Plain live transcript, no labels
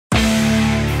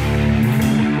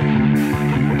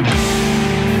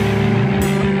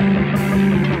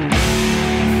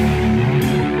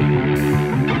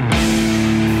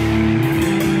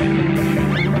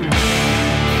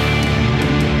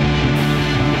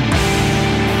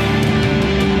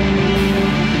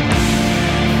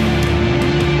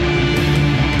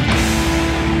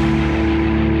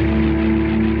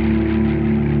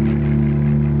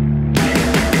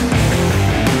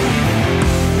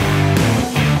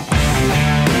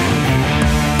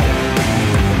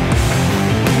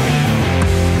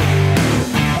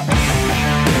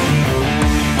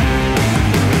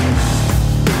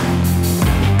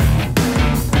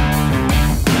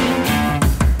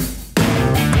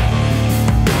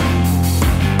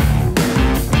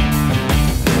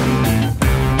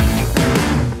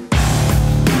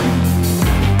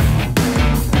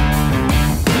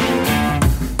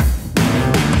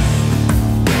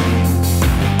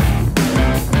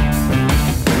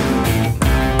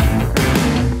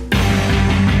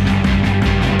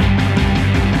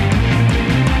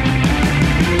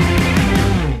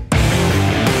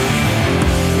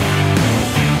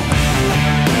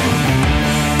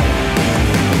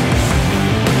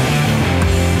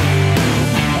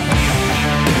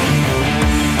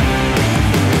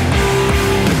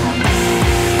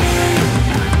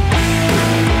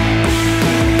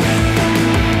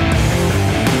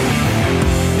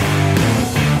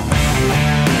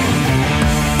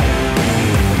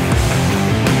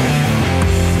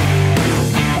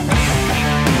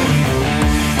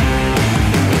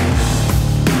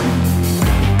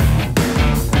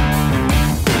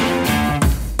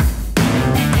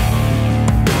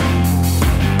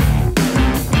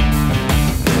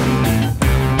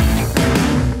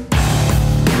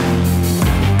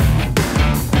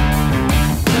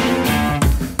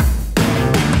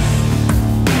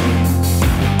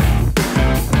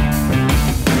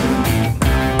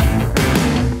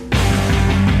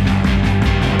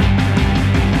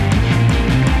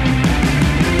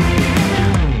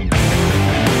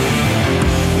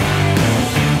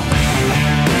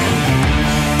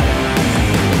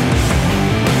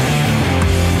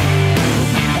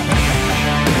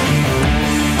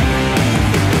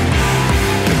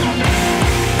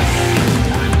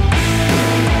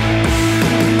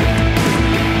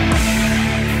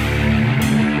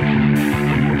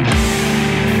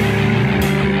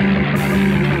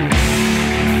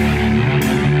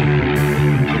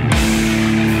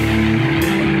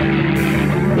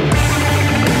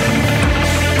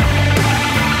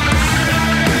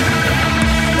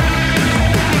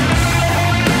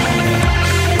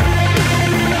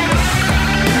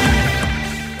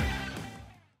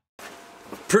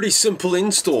Pretty simple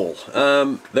install.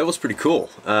 That was pretty cool.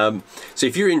 So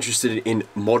if you're interested in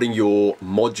modding your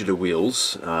modular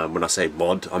wheels, when I say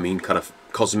mod, I mean kind of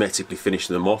cosmetically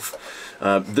finishing them off,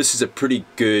 this is a pretty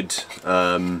good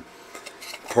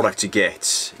product to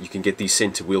get. You can get these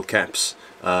center wheel caps,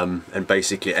 and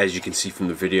basically, as you can see from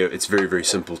the video, it's very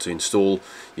simple to install.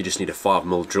 You just need a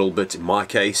 5mm drill bit in my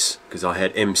case, because I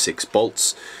had M6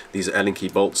 bolts. These are Allen key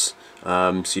bolts.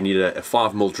 So you need a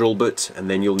 5mm drill bit, and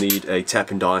then you'll need a tap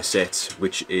and die set,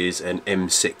 which is an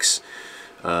M6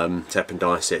 tap and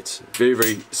die set.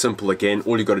 Very simple. Again,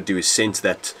 all you've got to do is center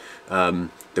that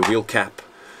the wheel cap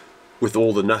with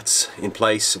all the nuts in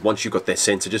place. Once you've got that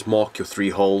center, just mark your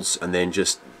 3 holes and then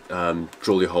just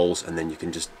drill your holes, and then you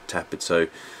can just tap it. So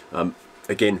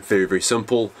again, very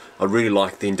simple. I really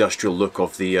like the industrial look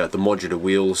of the modular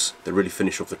wheels. They really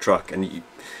finish off the truck, and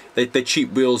they're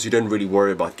cheap wheels. You don't really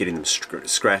worry about getting them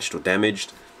scratched or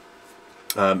damaged.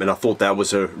 And I thought that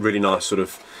was a really nice sort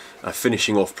of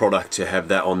finishing off product to have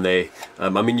that on there. I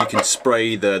mean, you can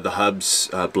spray the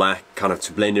hubs black kind of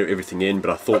to blend everything in,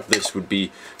 but I thought this would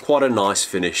be quite a nice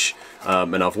finish,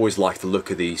 and I've always liked the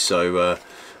look of these. So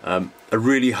a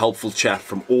really helpful chap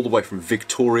from all the way from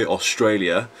Victoria,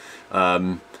 Australia,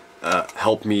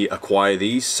 helped me acquire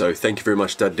these. So thank you very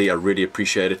much, Dudley. I really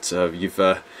appreciate it.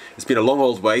 It's been a long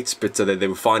old wait, but they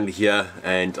were finally here,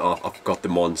 and I've got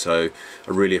them on, so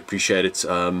I really appreciate it.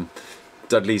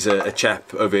 Dudley's a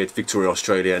chap over at Victoria,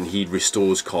 Australia, and he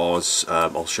restores cars.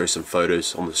 I'll show some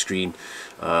photos on the screen.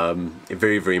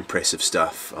 Very impressive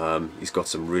stuff. He's got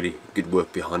some really good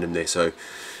work behind him there, so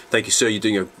thank you, sir. You're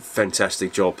doing a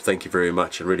fantastic job. Thank you very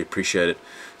much. I really appreciate it.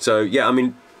 So yeah, I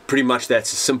mean, pretty much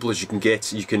that's as simple as you can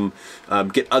get. You can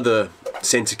get other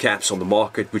center caps on the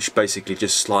market, which basically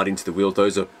just slide into the wheel.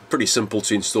 Those are pretty simple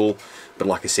to install, but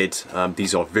like I said,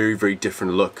 these are very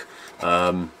different look.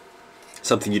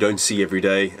 Something you don't see every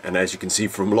day, and as you can see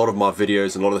from a lot of my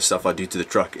videos and a lot of the stuff I do to the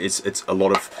truck, it's a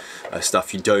lot of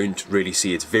stuff you don't really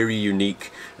see. It's very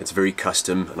unique, it's very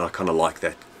custom, and I kind of like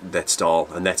that style,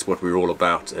 and that's what we're all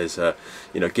about, is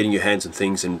you know, getting your hands on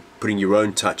things and putting your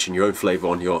own touch and your own flavor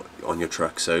on your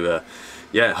truck. So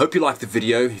yeah, hope you liked the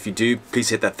video. If you do, please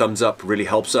hit that thumbs up, it really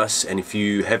helps us, and if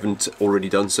you haven't already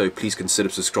done so, please consider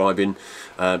subscribing.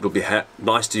 It'll be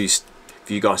nice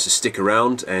for you guys to stick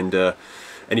around,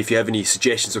 and if you have any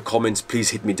suggestions or comments,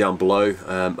 please hit me down below.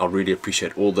 I really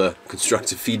appreciate all the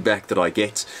constructive feedback that I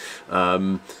get.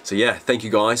 So yeah, thank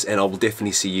you guys, and I will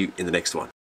definitely see you in the next one.